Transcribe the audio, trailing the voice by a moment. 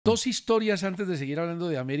Dos historias antes de seguir hablando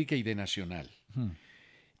de América y de Nacional.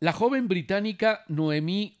 La joven británica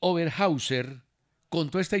Noemí Overhauser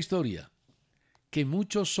contó esta historia, que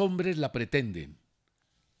muchos hombres la pretenden.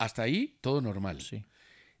 Hasta ahí, todo normal. Sí.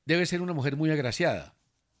 Debe ser una mujer muy agraciada.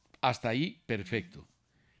 Hasta ahí, perfecto.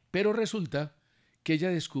 Pero resulta que ella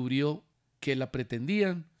descubrió que la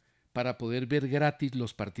pretendían para poder ver gratis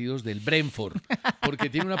los partidos del Brentford, porque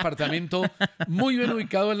tiene un apartamento muy bien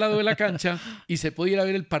ubicado al lado de la cancha y se puede ir a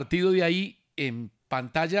ver el partido de ahí en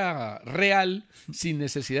pantalla real sin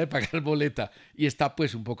necesidad de pagar boleta, y está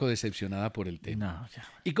pues un poco decepcionada por el tema. No, ya.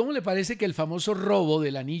 ¿Y cómo le parece que el famoso robo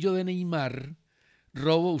del anillo de Neymar,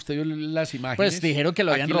 usted vio las imágenes? Pues dijeron que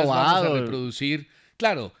lo habían Aquí las vamos robado. a reproducir.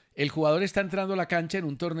 Claro, el jugador está entrando a la cancha en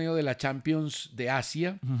un torneo de la Champions de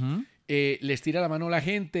Asia, les tira la mano a la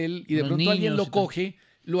gente y de Los pronto alguien niños lo coge,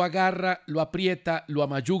 lo agarra, lo aprieta, lo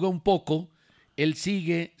amayuga un poco, él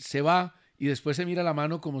sigue, se va y después se mira la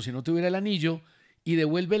mano como si no tuviera el anillo y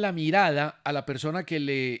devuelve la mirada a la persona que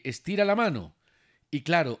le estira la mano. Y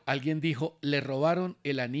claro, alguien dijo, le robaron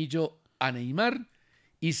el anillo a Neymar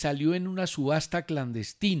y salió en una subasta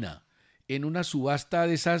clandestina, en una subasta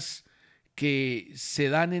de esas que se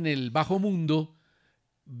dan en el bajo mundo,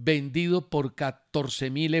 vendido por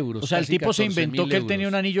 14.000 euros. O sea, el tipo se inventó que él tenía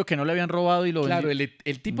un anillo. anillo que no le habían robado y lo Claro, vendió.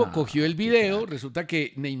 el tipo No, cogió el qué video, crack. resulta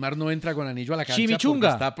que Neymar no entra con anillo a la cancha Chimichunga.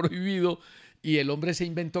 porque está prohibido, y el hombre se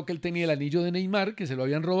inventó que él tenía el anillo de Neymar, que se lo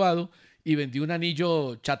habían robado, y vendió un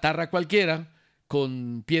anillo chatarra cualquiera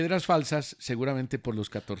con piedras falsas, seguramente por los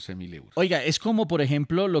 14.000 euros. Oiga, es como, por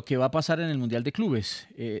ejemplo, lo que va a pasar en el Mundial de Clubes.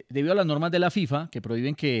 Debido a las normas de la FIFA, que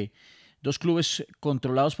prohíben que dos clubes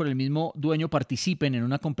controlados por el mismo dueño participen en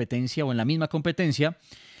una competencia o en la misma competencia,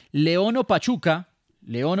 León o Pachuca,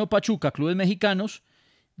 clubes mexicanos,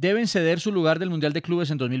 deben ceder su lugar del Mundial de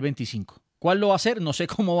Clubes en 2025. ¿Cuál lo va a hacer? No sé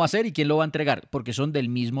cómo va a ser y quién lo va a entregar, porque son del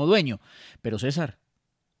mismo dueño. Pero César,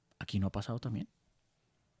 ¿aquí no ha pasado también?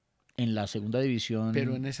 En la segunda división.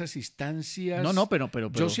 Pero en esas instancias... No, pero...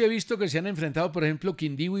 Yo sí he visto que se han enfrentado, por ejemplo,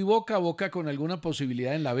 Quindío y Boca con alguna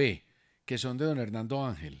posibilidad en la B, que son de don Hernando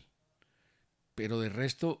Ángel. Pero de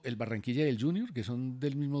resto, el Barranquilla y el Junior, que son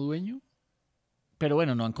del mismo dueño. Pero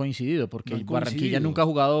bueno, no han coincidido, porque No han Barranquilla coincidido. nunca ha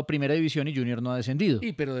jugado primera división y Junior no ha descendido.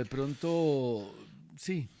 Sí, pero de pronto,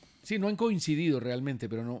 sí, no han coincidido realmente,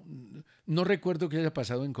 pero no recuerdo que haya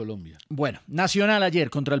pasado en Colombia. Bueno, Nacional ayer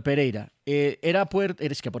contra el Pereira. Era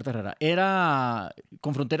puerta rara. Era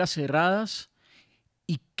con fronteras cerradas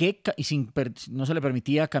y no se le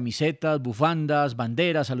permitía camisetas, bufandas,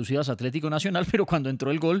 banderas alusivas a Atlético Nacional, pero cuando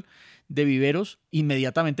entró el gol de Viveros,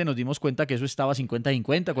 inmediatamente nos dimos cuenta que eso estaba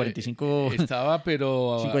 50-50, 45... Estaba,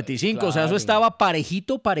 pero... 55, claro. O sea, eso estaba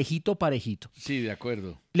parejito. Sí, de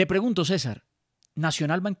acuerdo. Le pregunto, César,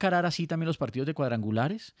 ¿Nacional va a encarar así también los partidos de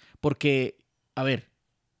cuadrangulares? Porque, a ver,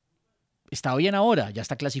 está bien ahora, ya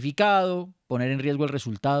está clasificado, poner en riesgo el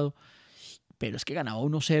resultado, pero es que ganaba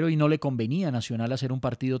 1-0 y no le convenía a Nacional hacer un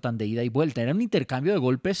partido tan de ida y vuelta. Era un intercambio de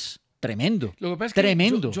golpes tremendo. Lo que pasa es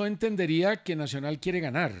tremendo. que yo entendería que Nacional quiere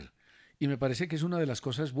ganar, y me parece que es una de las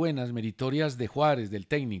cosas buenas, meritorias de Juárez, del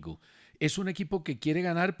técnico. Es un equipo que quiere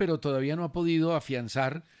ganar, pero todavía no ha podido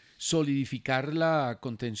afianzar, solidificar la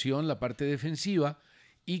contención, la parte defensiva,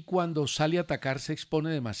 y cuando sale a atacar se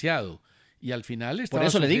expone demasiado. Y al final estaba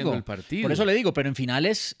sufriendo el partido. Por eso le digo, pero en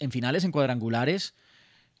finales, en cuadrangulares,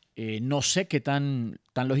 no sé qué tan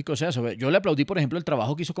lógico sea eso. Yo le aplaudí, por ejemplo, el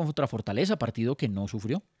trabajo que hizo contra Fortaleza, partido que no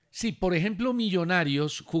sufrió. Sí, por ejemplo,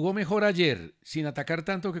 Millonarios jugó mejor ayer, sin atacar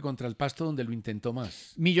tanto que contra el Pasto, donde lo intentó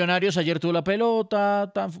más. Millonarios ayer tuvo la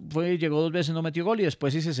pelota, llegó 2 veces, no metió gol y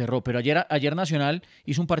después sí se cerró. Pero ayer Nacional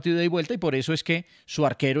hizo un partido de ida y vuelta y por eso es que su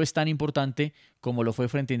arquero es tan importante como lo fue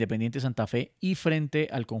frente a Independiente Santa Fe y frente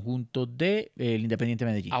al conjunto del Independiente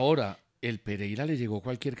Medellín. Ahora, el Pereira le llegó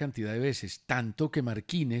cualquier cantidad de veces, tanto que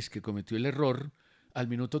Marquines, que cometió el error al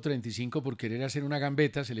minuto 35 por querer hacer una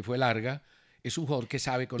gambeta, se le fue larga. Es un jugador que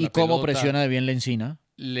sabe con la pelota. ¿Y cómo presiona de bien Lencina?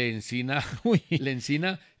 Lencina,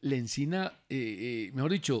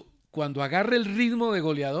 mejor dicho, cuando agarre el ritmo de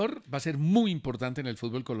goleador, va a ser muy importante en el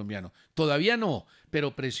fútbol colombiano. Todavía no,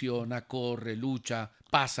 pero presiona, corre, lucha,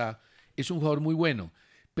 pasa. Es un jugador muy bueno.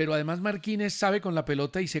 Pero además Marquines sabe con la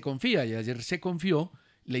pelota y se confía. Y ayer se confió,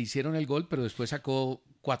 le hicieron el gol, pero después sacó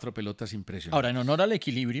 4 pelotas impresionantes. Ahora, en honor al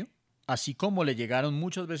equilibrio, así como le llegaron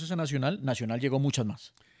muchas veces a Nacional llegó muchas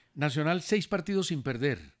más. Nacional 6 partidos sin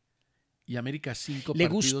perder y América 5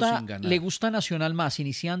 partidos sin ganar. ¿Le gusta Nacional más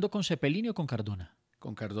iniciando con Cepelini o con Cardona?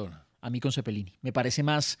 Con Cardona. A mí con Cepelini. Me parece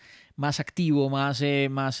más activo, más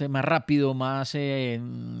rápido, más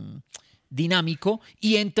dinámico,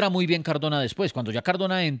 y entra muy bien Cardona después. Cuando ya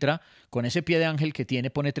Cardona entra, con ese pie de ángel que tiene,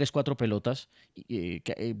 pone 3-4 pelotas,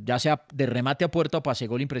 ya sea de remate a puerta o pase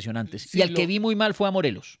gol impresionantes. Sí, y al que vi muy mal fue a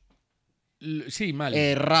Morelos. Sí, mal.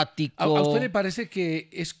 Errático. ¿A usted le parece que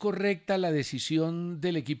es correcta la decisión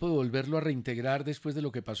del equipo de volverlo a reintegrar después de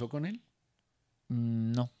lo que pasó con él?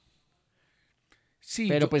 No. Sí,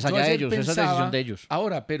 pero pues allá ellos, esa es decisión de ellos.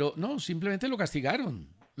 Ahora, pero no, simplemente lo castigaron.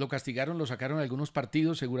 Lo castigaron, lo sacaron a algunos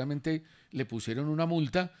partidos, seguramente le pusieron una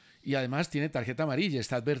multa y además tiene tarjeta amarilla,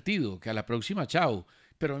 está advertido que a la próxima, chao.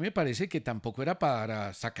 Pero a mí me parece que tampoco era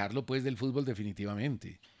para sacarlo pues del fútbol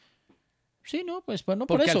definitivamente. Sí, no, pues bueno,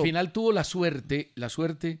 por Porque eso. al final tuvo la suerte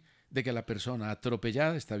de que la persona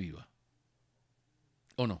atropellada está viva.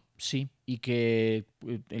 ¿O no? Sí, y que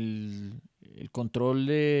el control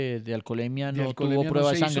de alcoholemia no tuvo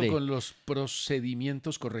prueba de sangre. Hizo con los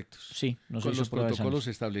procedimientos correctos. Sí, no se con hizo los prueba de protocolos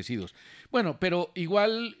sangre. establecidos. Bueno, pero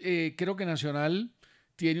igual creo que Nacional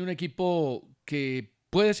tiene un equipo que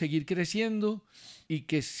puede seguir creciendo y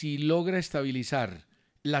que si logra estabilizar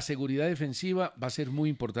la seguridad defensiva va a ser muy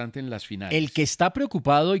importante en las finales. El que está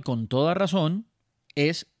preocupado y con toda razón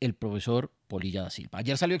es el profesor Polilla da Silva.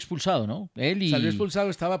 Ayer salió expulsado, ¿no? Salió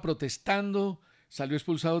expulsado, estaba protestando. Salió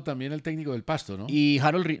expulsado también el técnico del Pasto, ¿no? Y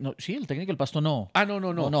Harold... No, sí, el técnico del Pasto no.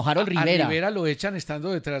 No, Harold Rivera. A Rivera lo echan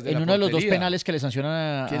estando detrás de la portería. En uno de los dos penales que le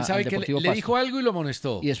sancionan ¿Quién sabe al Deportivo que le dijo algo y lo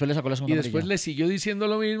amonestó? Y después le sacó la segunda amarilla. Y después le siguió diciendo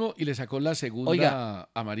lo mismo y le sacó la segunda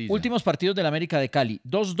amarilla. Últimos partidos del América de Cali.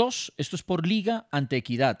 2-2, esto es por Liga ante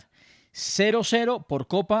Equidad. 0-0 por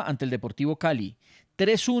Copa ante el Deportivo Cali.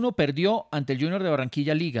 3-1 perdió ante el Junior de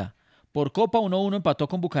Barranquilla Liga. Por Copa 1-1 empató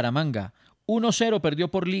con Bucaramanga. 1-0 perdió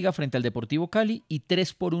por Liga frente al Deportivo Cali y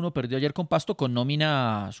 3-1 perdió ayer con Pasto con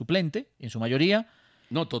nómina suplente, en su mayoría.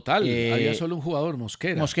 No, total. Había solo un jugador,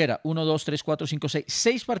 Mosquera. 1, 2, 3, 4, 5, 6.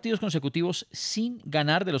 6 partidos consecutivos sin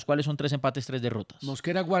ganar, de los cuales son 3 empates, 3 derrotas.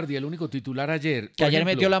 Mosquera Guardia, el único titular ayer. Que ayer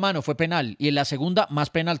metió la mano, fue penal. Y en la segunda, más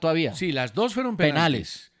penal todavía. Sí, las dos fueron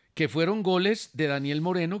penales. Que fueron goles de Daniel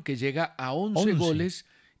Moreno, que llega a 11 goles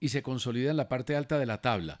y se consolida en la parte alta de la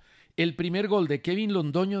tabla. El primer gol de Kevin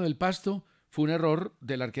Londoño del Pasto fue un error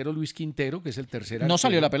del arquero Luis Quintero, que es el tercer arquero. No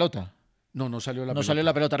salió la pelota. No salió la pelota. No salió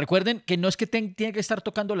la pelota. Recuerden que no es que tiene que estar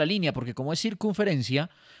tocando la línea, porque como es circunferencia,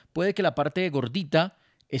 puede que la parte gordita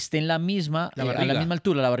esté en la misma, a la misma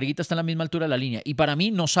altura. La barriguita está en la misma altura de la línea. Y para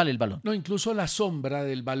mí no sale el balón. No, incluso la sombra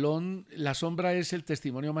del balón, la sombra es el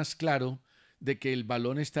testimonio más claro de que el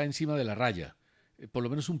balón está encima de la raya. Por lo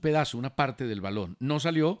menos un pedazo, una parte del balón. No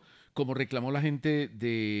salió, como reclamó la gente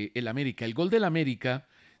del América. El gol del América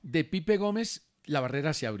de Pipe Gómez, la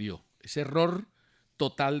barrera se abrió. Ese error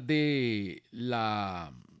total de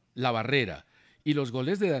la barrera. Y los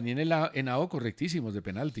goles de Daniel Henao correctísimos de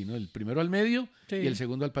penalti, ¿no? El primero al medio y el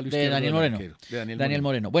segundo al palo izquierdo. De Daniel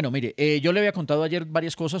Moreno. Bueno, mire, yo le había contado ayer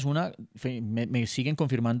varias cosas. Una, me siguen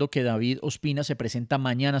confirmando que David Ospina se presenta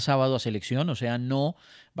mañana sábado a selección, o sea, no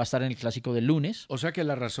va a estar en el clásico del lunes. O sea que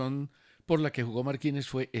la razón por la que jugó Marquínez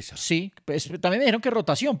fue esa. Sí, pues, también me dijeron que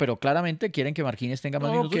rotación, pero claramente quieren que Marquínez tenga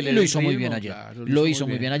más minutos. Lo hizo muy bien ayer. Lo hizo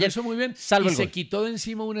muy bien ayer. Lo hizo muy bien. Salvo y el se gol. quitó de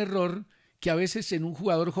encima un error que a veces en un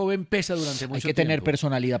jugador joven pesa durante mucho tiempo. Hay que tener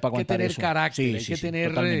personalidad para aguantar eso. Hay que tener carácter, hay que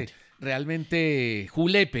tener realmente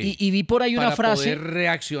julepe. Y vi por ahí una frase. Para poder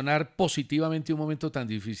reaccionar positivamente a un momento tan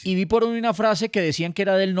difícil. Y vi por ahí una frase que decían que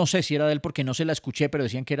era de él, no sé si era de él porque no se la escuché, pero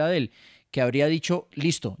decían que era de él, que habría dicho,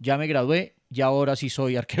 listo, ya me gradué, ya ahora sí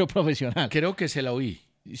soy arquero profesional. Creo que se la oí.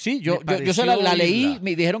 Sí, yo se la leí,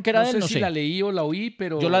 me dijeron que era de él, no sé. si la leí o la oí,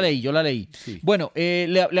 pero... Yo la leí. Sí. Bueno,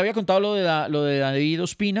 le había contado lo de David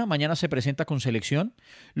Ospina, mañana se presenta con selección.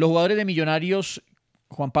 Los jugadores de Millonarios,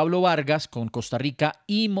 Juan Pablo Vargas con Costa Rica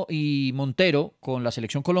y Montero con la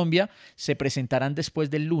selección Colombia, se presentarán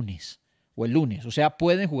después del lunes, o sea,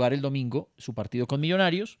 pueden jugar el domingo su partido con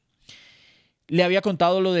Millonarios. Le había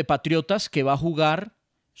contado lo de Patriotas, que va a jugar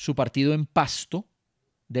su partido en Pasto,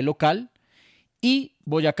 de local. Y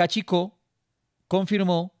Boyacá Chicó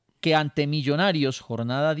confirmó que ante Millonarios,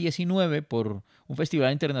 jornada 19 por un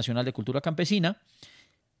Festival Internacional de Cultura Campesina,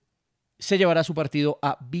 se llevará su partido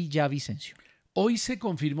a Villavicencio. Hoy se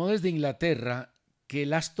confirmó desde Inglaterra que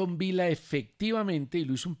el Aston Villa efectivamente, y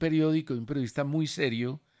lo hizo un periódico y un periodista muy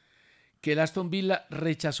serio, que el Aston Villa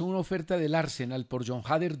rechazó una oferta del Arsenal por John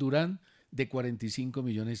Hader Durán de 45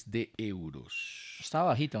 millones de euros. ¿Está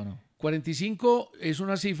bajita o no? 45 es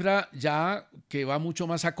una cifra ya que va mucho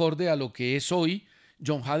más acorde a lo que es hoy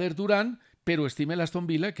John Hader Durán, pero estima el Aston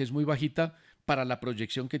Villa que es muy bajita para la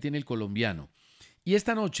proyección que tiene el colombiano. Y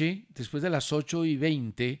esta noche, después de las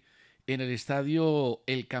 8:20, en el estadio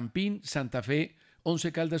El Campín, Santa Fe,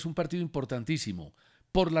 Once Caldas, un partido importantísimo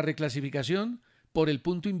por la reclasificación, por el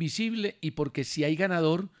punto invisible y porque si hay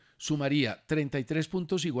ganador sumaría 33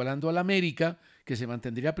 puntos igualando al América, que se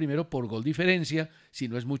mantendría primero por gol diferencia, si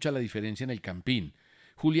no es mucha la diferencia en el Campín.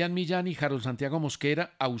 Julián Millán y Harold Santiago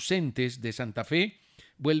Mosquera, ausentes de Santa Fe.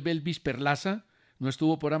 Vuelve Elvis Perlaza, no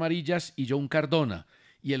estuvo por amarillas, y John Cardona.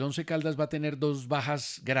 Y el Once Caldas va a tener dos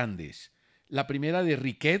bajas grandes. La primera de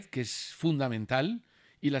Riquet, que es fundamental,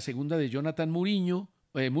 y la segunda de Jonathan Murillo,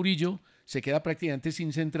 se queda prácticamente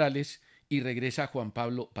sin centrales y regresa Juan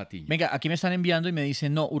Pablo Patiño. Venga, aquí me están enviando y me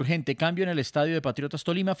dicen, no, urgente, cambio en el estadio de Patriotas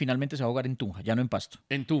Tolima, finalmente se va a jugar en Tunja, ya no en Pasto.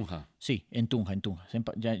 En Tunja. Sí, en Tunja.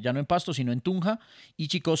 Ya no en Pasto, sino en Tunja, y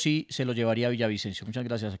Chico sí se lo llevaría a Villavicencio. Muchas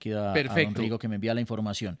gracias aquí a don Rigo que me envía la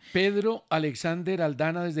información. Pedro Alexander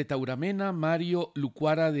Aldana desde Tauramena, Mario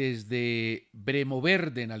Lucuara desde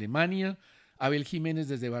Bremoverde en Alemania, Abel Jiménez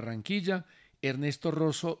desde Barranquilla, Ernesto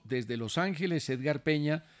Rosso desde Los Ángeles, Edgar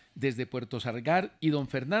Peña desde Puerto Sargar, y don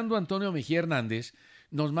Fernando Antonio Mejía Hernández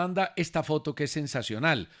nos manda esta foto que es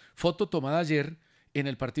sensacional. Foto tomada ayer en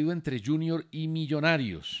el partido entre Junior y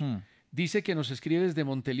Millonarios. Dice que nos escribe desde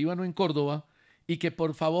Montelíbano en Córdoba y que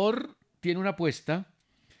por favor tiene una apuesta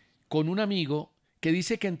con un amigo que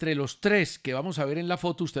dice que entre los tres que vamos a ver en la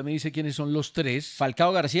foto, usted me dice quiénes son los tres.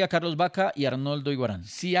 Falcao García, Carlos Vaca y Arnoldo Iguarán.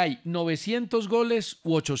 Si hay 900 goles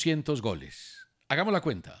u 800 goles. Hagamos la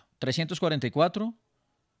cuenta. 344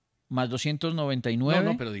 más 299.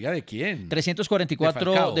 No, pero diga de quién.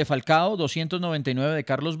 344 de Falcao, 299 de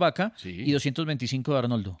Carlos Vaca, sí, y 225 de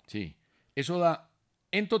Arnoldo. Sí. Eso da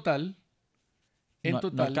en total.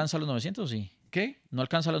 ¿No alcanza los 900? Sí. ¿Qué? ¿No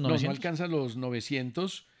alcanza los 900? No alcanza los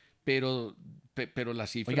 900, pero la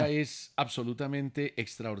cifra es absolutamente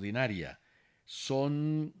extraordinaria.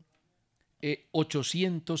 Son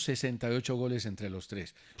 868 goles entre los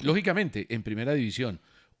tres. Lógicamente, en primera división,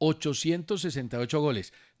 868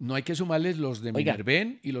 goles. No hay que sumarles los de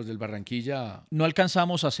Minerven y los del Barranquilla. No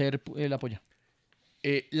alcanzamos a hacer la polla.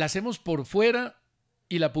 La hacemos por fuera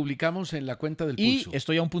y la publicamos en la cuenta del Pulso. Y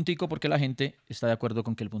estoy a un puntico porque la gente está de acuerdo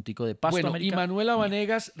con que el puntico de Pasto América. Y Manuela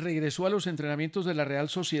Vanegas regresó a los entrenamientos de la Real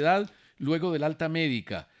Sociedad luego del alta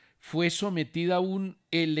médica. Fue sometida a un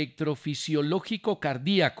electrofisiológico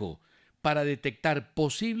cardíaco para detectar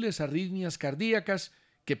posibles arritmias cardíacas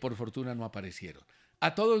que por fortuna no aparecieron.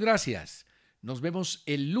 A todos gracias. Nos vemos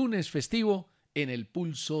el lunes festivo en el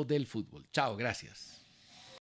Pulso del Fútbol. Chao, gracias.